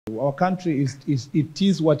Our country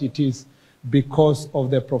is what it is because of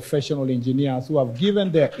the professional engineers who have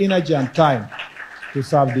given their energy and time to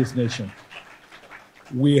serve this nation.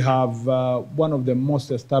 We have one of the most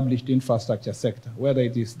established infrastructure sector, whether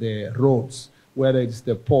it is the roads, whether it is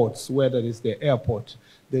the ports, whether it is the airport.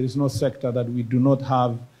 There is no sector that we do not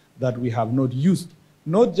have, that we have not used.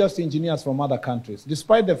 Not just engineers from other countries.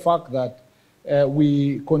 Despite the fact that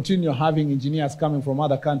we continue having engineers coming from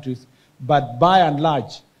other countries, but by and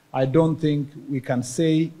large, I don't think we can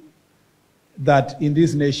say that in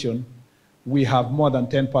this nation, we have more than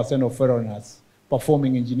 10% of foreigners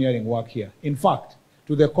performing engineering work here. In fact,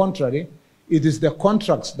 to the contrary, it is the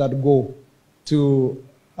contracts that go to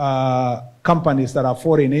companies that are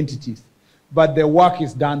foreign entities, but the work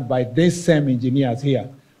is done by these same engineers here,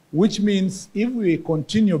 which means if we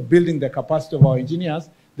continue building the capacity of our engineers,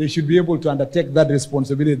 they should be able to undertake that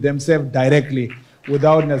responsibility themselves directly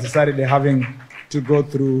without necessarily having to go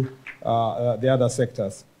through the other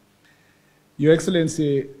sectors. Your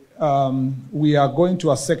Excellency, we are going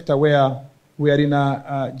to a sector where we are in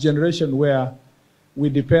a generation where we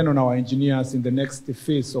depend on our engineers in the next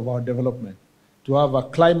phase of our development to have a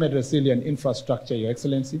climate resilient infrastructure, Your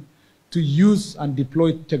Excellency, to use and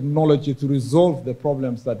deploy technology to resolve the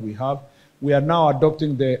problems that we have. We are now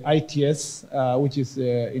adopting the ITS, which is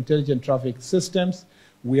Intelligent Traffic Systems.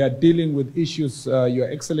 We are dealing with issues, Your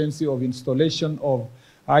Excellency, of installation of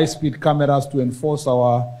high-speed cameras to enforce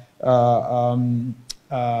our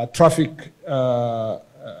traffic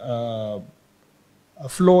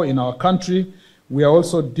flow in our country. We are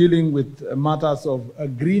also dealing with matters of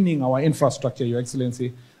greening our infrastructure, Your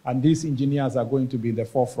Excellency, and these engineers are going to be in the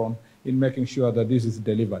forefront in making sure that this is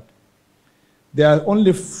delivered. There are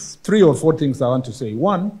only 3 or 4 things I want to say.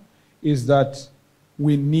 One is that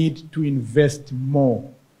we need to invest more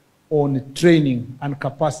on training and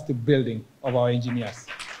capacity building of our engineers.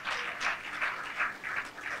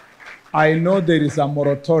 I know there is a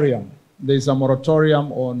moratorium. There is a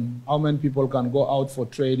moratorium on how many people can go out for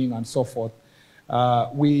training and so forth.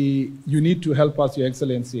 You need to help us, Your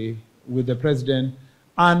Excellency, with the President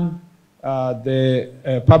and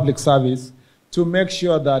the public service to make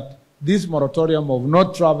sure that this moratorium of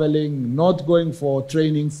not traveling, not going for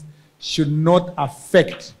trainings should not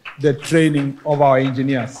affect the training of our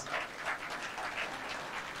engineers.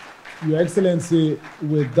 Your Excellency,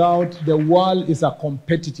 the world is a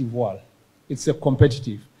competitive world. It's a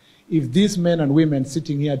competitive. If these men and women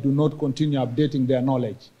sitting here do not continue updating their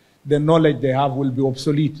knowledge, the knowledge they have will be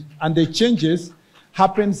obsolete. And the changes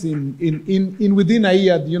happens within a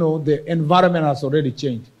year, you know, the environment has already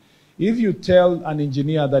changed. If you tell an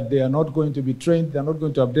engineer that they are not going to be trained, they are not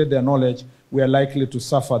going to update their knowledge, we are likely to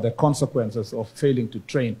suffer the consequences of failing to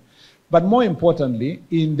train. But more importantly,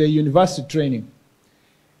 in the university training,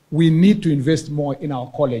 we need to invest more in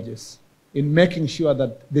our colleges, in making sure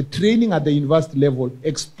that the training at the university level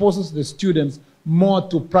exposes the students more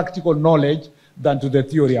to practical knowledge than to the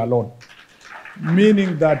theory alone.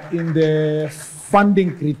 Meaning that in the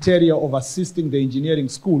funding criteria of assisting the engineering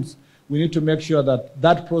schools, we need to make sure that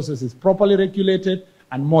that process is properly regulated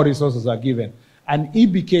and more resources are given. And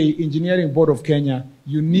EBK, Engineering Board of Kenya,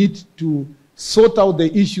 you need to sort out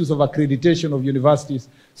the issues of accreditation of universities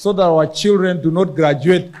so that our children do not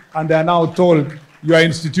graduate and they are now told your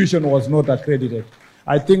institution was not accredited.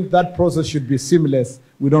 I think that process should be seamless.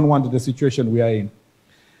 We don't want the situation we are in.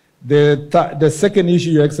 The second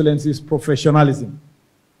issue, Your Excellency, is professionalism.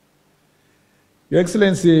 Your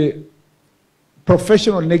Excellency,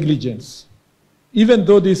 professional negligence, even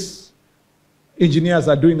though these engineers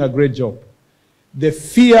are doing a great job, the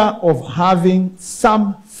fear of having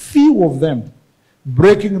some few of them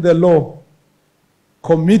breaking the law,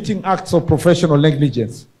 committing acts of professional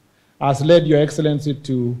negligence, has led, Your Excellency,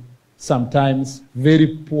 to sometimes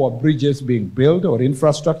very poor bridges being built or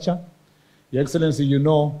infrastructure. Your Excellency, you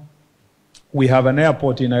know, we have an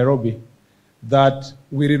airport in Nairobi that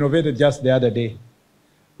we renovated just the other day.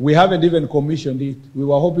 We haven't even commissioned it. We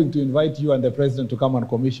were hoping to invite you and the President to come and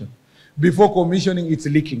commission. Before commissioning, it's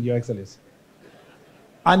leaking, Your Excellency.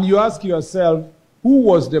 And you ask yourself, who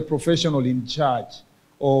was the professional in charge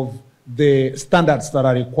of the standards that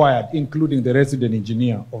are required, including the resident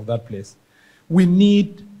engineer of that place? We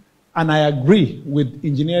need, and I agree with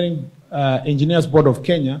Engineers Board of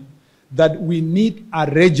Kenya, that we need a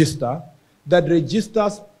register that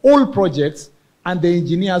registers all projects and the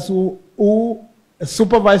engineers who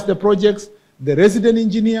supervise the projects, the resident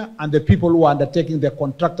engineer, and the people who are undertaking, the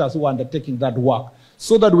contractors who are undertaking that work,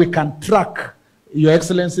 so that we can track, Your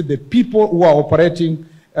Excellency, the people who are operating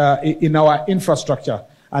in our infrastructure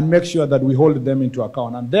and make sure that we hold them into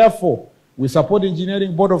account. And therefore, we support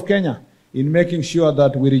Engineering Board of Kenya in making sure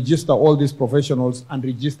that we register all these professionals and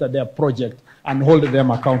register their project and hold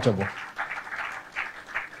them accountable.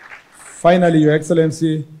 Finally, Your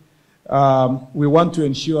Excellency, we want to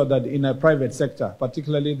ensure that in a private sector,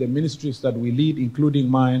 particularly the ministries that we lead, including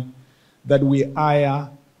mine, that we hire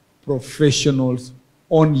professionals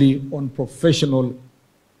only on professional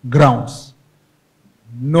grounds.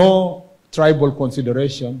 No tribal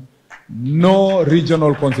consideration, no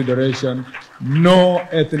regional consideration, no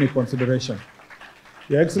ethnic consideration.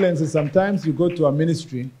 Your Excellency, sometimes you go to a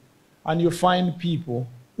ministry and you find people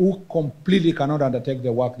who completely cannot undertake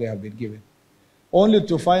the work they have been given, only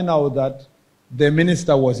to find out that the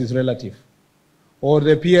minister was his relative, or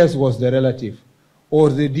the PS was the relative, or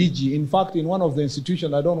the DG. In fact, in one of the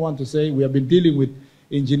institutions, I don't want to say, we have been dealing with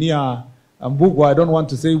Engineer Mbugwa, I don't want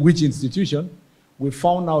to say which institution, we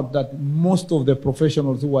found out that most of the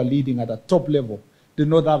professionals who were leading at the top level did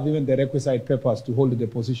not have even the requisite papers to hold the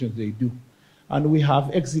positions they do. And we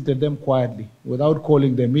have exited them quietly, without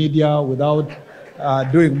calling the media, without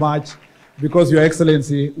doing much, because, Your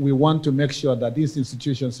Excellency, we want to make sure that these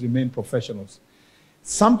institutions remain professionals.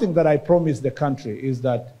 Something that I promise the country is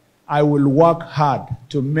that I will work hard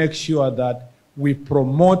to make sure that we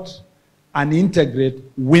promote and integrate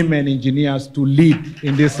women engineers to lead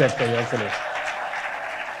in this sector, Your Excellency.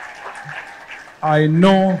 I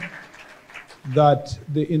know that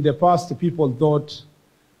in the past people thought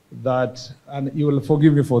that, and you will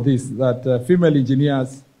forgive me for this, that female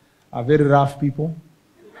engineers are very rough people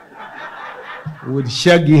with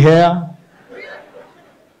shaggy hair,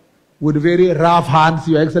 with very rough hands,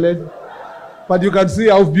 Your Excellency. But you can see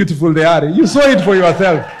how beautiful they are. You saw it for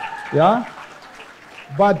yourself, yeah?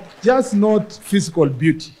 But just not physical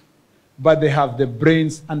beauty, but they have the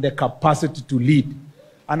brains and the capacity to lead.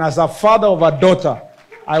 And as a father of a daughter,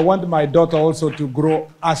 I want my daughter also to grow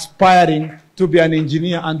aspiring to be an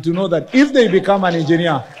engineer and to know that if they become an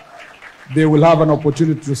engineer, they will have an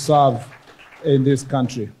opportunity to serve in this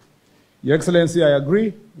country. Your Excellency, I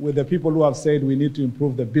agree with the people who have said we need to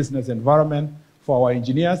improve the business environment for our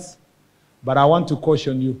engineers, but I want to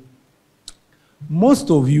caution you. Most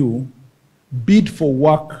of you bid for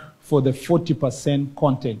work for the 40%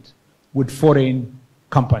 content with foreign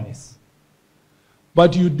companies,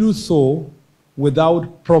 but you do so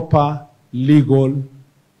without proper legal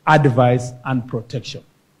advice and protection.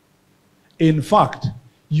 In fact,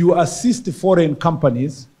 you assist foreign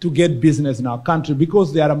companies to get business in our country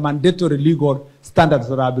because there are mandatory legal standards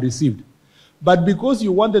that have been received. But because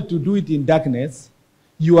you wanted to do it in darkness,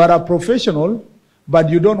 you are a professional, but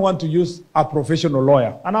you don't want to use a professional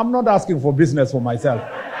lawyer. And I'm not asking for business for myself.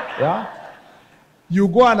 Yeah? You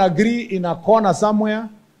go and agree in a corner somewhere,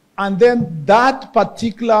 and then that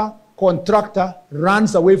particular contractor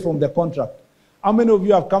runs away from the contract. How many of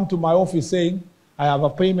you have come to my office saying, I have a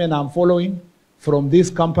payment I'm following from this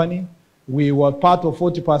company, we were part of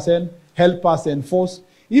 40%, help us enforce.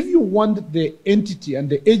 If you want the entity and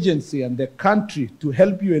the agency and the country to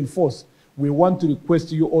help you enforce, we want to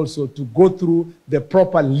request you also to go through the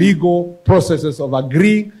proper legal processes of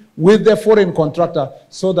agreeing with the foreign contractor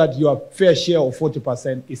so that your fair share of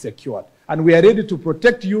 40% is secured. And we are ready to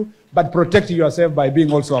protect you, but protect yourself by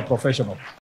being also a professional.